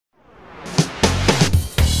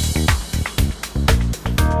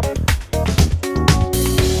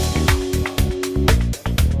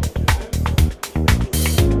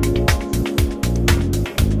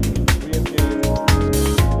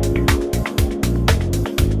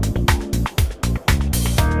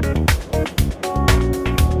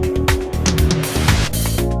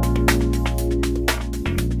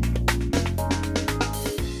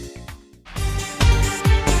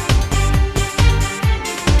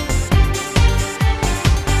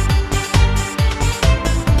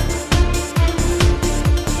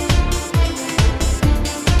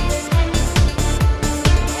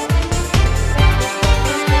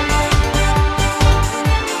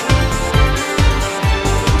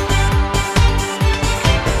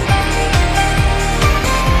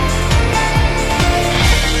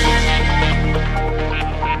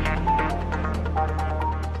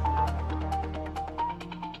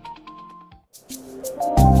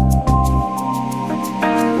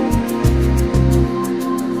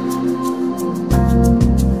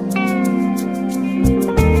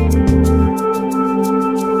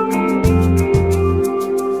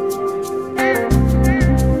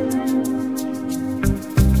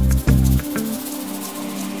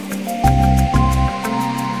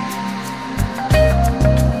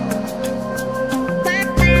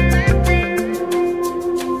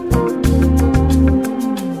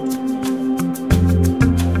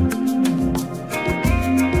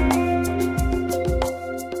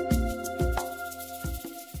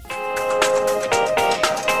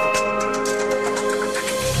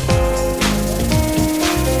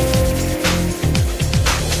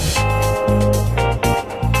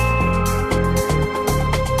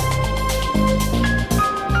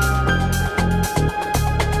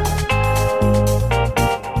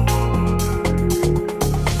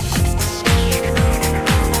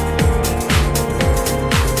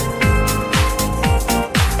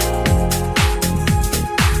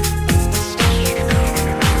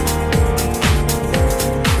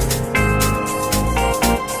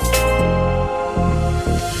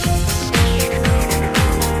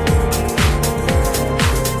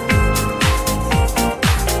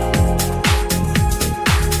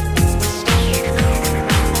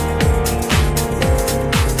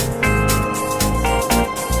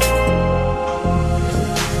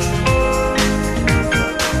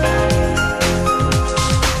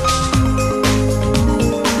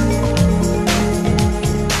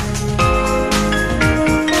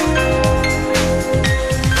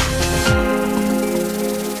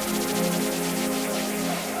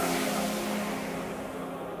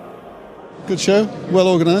good show, well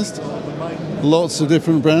organised, lots of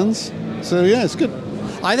different brands. So yeah, it's good.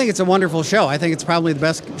 I think it's a wonderful show. I think it's probably the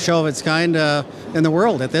best show of its kind in the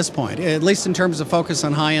world at this point, at least in terms of focus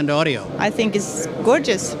on high-end audio. I think it's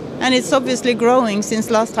gorgeous, and it's obviously growing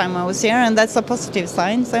since last time I was here, and that's a positive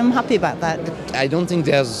sign, so I'm happy about that. I don't think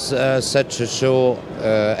there's such a show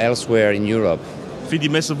elsewhere in Europe. Ich finde die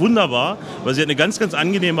Messe wunderbar, weil sie hat eine ganz, ganz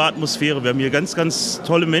angenehme Atmosphäre. Wir haben hier ganz, ganz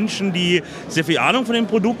tolle Menschen, die sehr viel Ahnung von den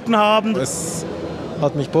Produkten haben. Es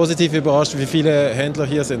hat mich positiv überrascht, wie viele Händler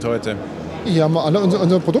hier sind heute. Hier haben wir alle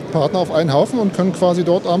unsere Produktpartner auf einen Haufen und können quasi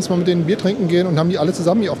dort abends mal mit denen Bier trinken gehen und haben die alle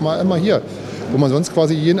zusammen hier auch mal immer hier, wo man sonst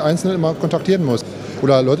quasi jeden Einzelnen immer kontaktieren muss.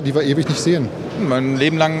 Oder Leute, die wir ewig nicht sehen. Mein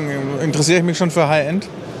Leben lang interessiere ich mich schon für High-End.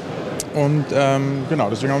 Und genau,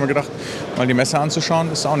 deswegen haben wir gedacht, mal die Messe anzuschauen,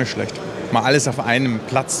 ist auch nicht schlecht. Mal alles auf einem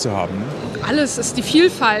Platz zu haben. Alles ist die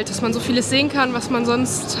Vielfalt, dass man so vieles sehen kann, was man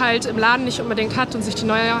sonst halt im Laden nicht unbedingt hat und sich die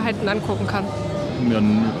Neuheiten angucken kann.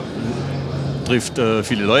 Man trifft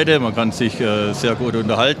viele Leute, man kann sich sehr gut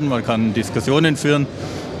unterhalten, man kann Diskussionen führen.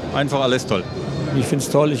 Einfach alles toll. Ich finde es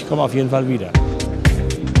toll, ich komme auf jeden Fall wieder.